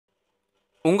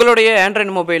உங்களுடைய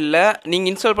ஆண்ட்ராய்டு மொபைலில் நீங்கள்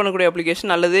இன்ஸ்டால் பண்ணக்கூடிய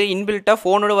அப்ளிகேஷன் அல்லது இன்பில்ட்டாக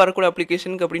ஃபோனோட வரக்கூடிய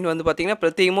அப்ளிகேஷனுக்கு அப்படின்னு வந்து பார்த்தீங்கன்னா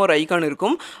பிரத்யேகமாக ஒரு ஐக்கான்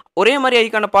இருக்கும். ஒரே மாதிரி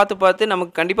ஐக்கானை பார்த்து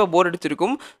நமக்கு கண்டிப்பாக போர்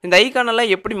அடிச்சிருக்கும். இந்த ஐக்கானெல்லாம்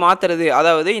எப்படி மாற்றுறது,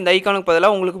 அதாவது இந்த ஐக்கானுக்கு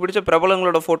பதிலாக உங்களுக்கு பிடிச்ச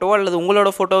பிரபலங்களோட ஃபோட்டோவோ அல்லது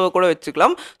உங்களோட ஃபோட்டோவை கூட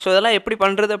வச்சுக்கலாம். ஸோ இதெல்லாம் எப்படி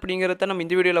பண்ணுறது அப்படிங்கிறத நம்ம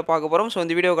இந்த வீடியோவில் பார்க்க போகிறோம். ஸோ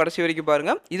இந்த வீடியோ கடைசி வரைக்கும்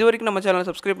பாருங்கள். இது வரைக்கும் நம்ம சேனலை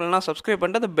சப்ஸ்கிரைப் பண்ணலாம், சப்ஸ்கிரைப்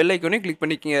பண்ணிட்டு அந்த பெல் ஐக்கானையும் கிளிக்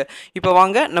பண்ணிக்கோங்க. இப்போ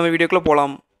வாங்க நம்ம வீடியோக்குள்ளே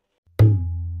போகலாம்.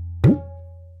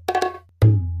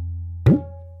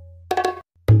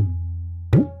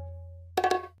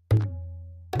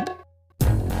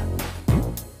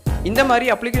 இந்த மாதிரி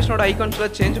அப்ளிகேஷனோட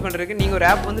ஐகான்ஸ்லாம் சேஞ்ச் பண்ணுறதுக்கு நீங்கள் ஒரு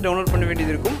ஆப் வந்து டவுன்லோட் பண்ண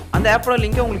வேண்டியது இருக்கும். அந்த ஆப்போட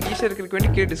லிங்கை உங்களுக்கு ஈஸியாக இருக்கிறதுக்கு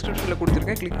வேண்டி கீழே டிஸ்கிரிப்ஷனில்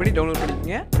கொடுத்துருக்கேன். கிளிக் பண்ணி டவுன்லோட்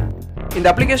பண்ணிக்கோங்க. இந்த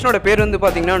அப்ளிகேஷனோட பேர் வந்து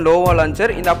பார்த்தீங்கன்னா நோவா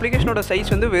லான்ச்சர். இந்த அப்ளிகேஷனோட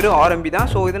சைஸ் வந்து வெறும் 6 MB தான்.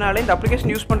 ஸோ இதனால் இந்த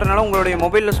அப்ளிகேஷன் யூஸ் பண்ணுறதுனால உங்களுடைய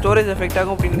மொபைலில் ஸ்டோரேஜ் எஃபெக்ட்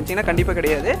ஆகும் அப்படின்னு நினச்சிங்கன்னா கண்டிப்பாக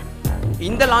கிடையாது.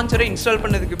 இந்த லான்ச்சரை இன்ஸ்டால்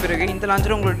பண்ணதுக்கு பிறகு இந்த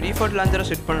லான்ச்சரை உங்களோட டிஃபால்ட் லான்ச்சரை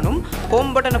செட் பண்ணணும். ஹோம்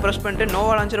பட்டனை ப்ரெஸ் பண்ணிட்டு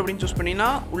நோவா லான்ச்சர் அப்படின்னு சூஸ் பண்ணிங்கன்னா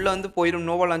உள்ளே வந்து போயிடும்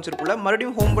நோவா லான்ச்சருக்குள்ளே.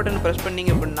 மறுபடியும் ஹோம் பட்டனை ப்ரெஸ்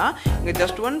பண்ணிங்க அப்படின்னா இங்கே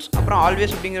ஜஸ்ட் ஒன்ஸ் அப்புறம்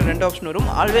ஆல்வேஸ் அப்படிங்கிற 2 ஆப்ஷன் வரும்.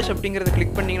 ஆல்வேஸ் அப்படிங்கிறத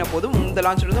கிளிக் பண்ணிங்கன்னா போதும் இந்த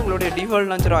லான்ச்சர் வந்து உங்களுடைய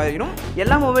டிஃபால்ட் லான்ச்சர் ஆகிடும்.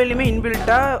 எல்லா மொபைலுமே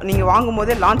இன்பில்ட்டாக நீங்கள் வாங்கும்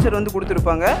போதே லான்ச்சர் வந்து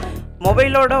கொடுத்துருப்பாங்க.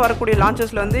 மொபைலோட வரக்கூடிய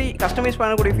லான்ச்சஸில் வந்து கஸ்டமைஸ்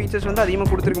பண்ணக்கூடிய ஃபீச்சர்ஸ் வந்து அதிகமாக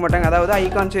கொடுத்துருக்க மாட்டாங்க. அதாவது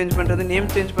ஐகான் சேஞ்ச் பண்ணுறது, நேம்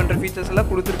சேஞ்ச் பண்ணுற ஃபீச்சர்ஸ் எல்லாம்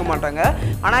கொடுத்துருக்க மாட்டாங்க.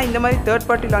 ஆனால் இந்த மாதிரி தேர்ட்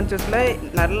பார்ட்டி லான்ச்சஸில்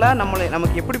நல்லா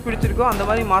நமக்கு எப்படி பிடிச்சிருக்கோ அந்த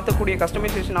மாதிரி மாற்றக்கூடிய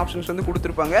கஸ்டமைசேஷன் ஆப்ஷன்ஸ் வந்து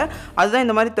கொடுத்துருப்பாங்க. அதுதான்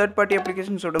இந்த மாதிரி third party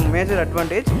அப்ளிகேஷன்ஸோட major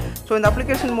advantage. So இந்த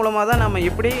அப்ளிகேஷன் மூலமாக தான் நம்ம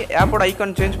எப்படி ஆப்போட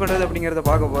ஐகான் சேஞ்ச் பண்ணுறது அப்படிங்கிறத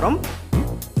பார்க்க போகிறோம்.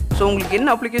 ஸோ உங்களுக்கு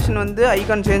என்ன அப்ளிகேஷன் வந்து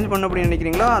ஐக்கான் சேஞ்ச் பண்ணணும் அப்படின்னு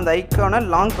நினைக்கிறீங்களோ அந்த ஐக்கானை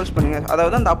லாங் ப்ரெஸ் பண்ணுங்கள்.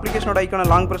 அதாவது அந்த அப்ளிகேஷனோட ஐக்கானை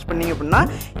லாங் ப்ரெஸ் பண்ணிங்க அப்படின்னா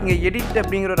இங்கே எடிட்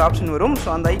அப்படிங்கிற ஒரு ஆப்ஷன் வரும். ஸோ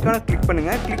அந்த ஐக்கானை கிளிக்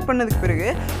பண்ணுங்கள். கிளிக் பண்ணதுக்கு பிறகு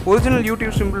ஒரிஜினல்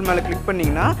யூடியூப் சிம்பிள் மேலே கிளிக்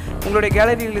பண்ணிங்கன்னா உங்களுடைய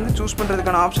கேலரியிலேருந்து சூஸ்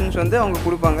பண்ணுறதுக்கான ஆப்ஷன்ஸ் வந்து அவங்க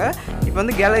கொடுப்பாங்க. இப்போ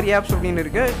வந்து கேலரி ஆப்ஸ் அப்படின்னு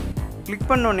இருக்குது. கிளிக்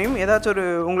பண்ணோன்னையும் ஏதாச்சும் ஒரு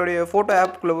உங்களுடைய ஃபோட்டோ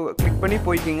ஆப்புக்குள்ளே கிளிக் பண்ணி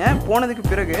போய்க்கிங்க. போனதுக்கு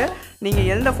பிறகு நீங்கள்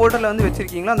எந்த ஃபோட்டோவில் வந்து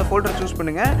வச்சுருக்கீங்களோ அந்த ஃபோட்டோ சூஸ்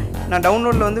பண்ணுங்கள். நான்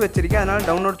டவுன்லோடில் வந்து வச்சுருக்கேன், அதனால்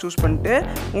டவுன்லோட் சூஸ் பண்ணிட்டு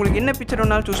உங்களுக்கு என்ன பிக்சர்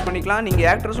வேணாலும் சூஸ் பண்ணிக்கலாம். நீங்கள்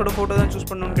ஆக்ட்ரஸோட ஃபோட்டோ தான் சூஸ்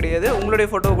பண்ணணும்னு கிடையாது, உங்களுடைய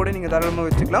ஃபோட்டோ கூட நீங்கள் தாராளமாக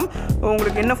வச்சுக்கலாம்.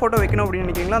 உங்களுக்கு என்ன ஃபோட்டோ வைக்கணும் அப்படின்னு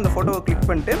நினைக்கிறீங்களோ அந்த ஃபோட்டோவை கிளிக்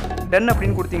பண்ணிட்டு டன்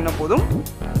அப்படின்னு கொடுத்தீங்கன்னா போதும்.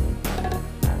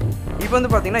 இப்போ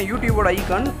வந்து பார்த்தீங்கன்னா யூடியூபோட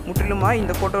ஐக்கான் முற்றிலுமாக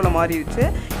இந்த ஃபோட்டோவில் மாறிடுச்சு.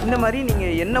 இந்த மாதிரி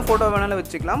நீங்கள் என்ன ஃபோட்டோ வேணாலும்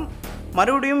வச்சுக்கலாம்.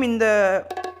 மறுபடியும் இந்த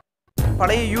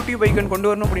பழைய யூடியூப் ஐக்கான் கொண்டு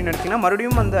வரணும் அப்படின்னு நினச்சிங்கன்னா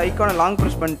மறுபடியும் அந்த ஐக்கானை லாங்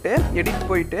ப்ரெஸ் பண்ணிட்டு எடிட்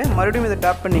போயிட்டு மறுபடியும் இதை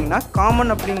டேப் பண்ணிங்கன்னா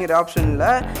காமன் அப்படிங்கிற ஆப்ஷனில்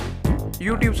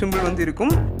யூடியூப் சிம்பிள் வந்து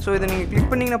இருக்கும். ஸோ இதை நீங்கள் கிளிக்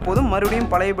பண்ணிங்கன்னா போதும்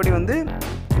மறுபடியும் பழையபடி வந்து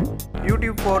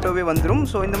யூடியூப் ஃபோட்டோவே வந்துடும்.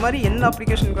 ஸோ இந்த மாதிரி என்ன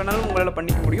அப்ளிகேஷனுக்கு வேணாலும் உங்களால்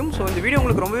பண்ணிக்க முடியும். ஸோ இந்த வீடியோ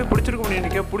உங்களுக்கு ரொம்பவே பிடிச்சிருக்கும் அப்படின்னு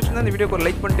நினைக்கிறேன். பிடிச்சிருந்தா இந்த வீடியோக்கு ஒரு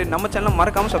லைக் பண்ணிட்டு நம்ம சேனலை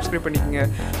மறக்காமல் சப்ஸ்கிரைப் பண்ணிக்கோங்க.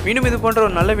 மீண்டும் இது போன்ற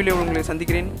ஒரு நல்ல வீடியோ உங்களை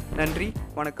சந்திக்கிறேன். நன்றி,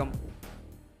 வணக்கம்.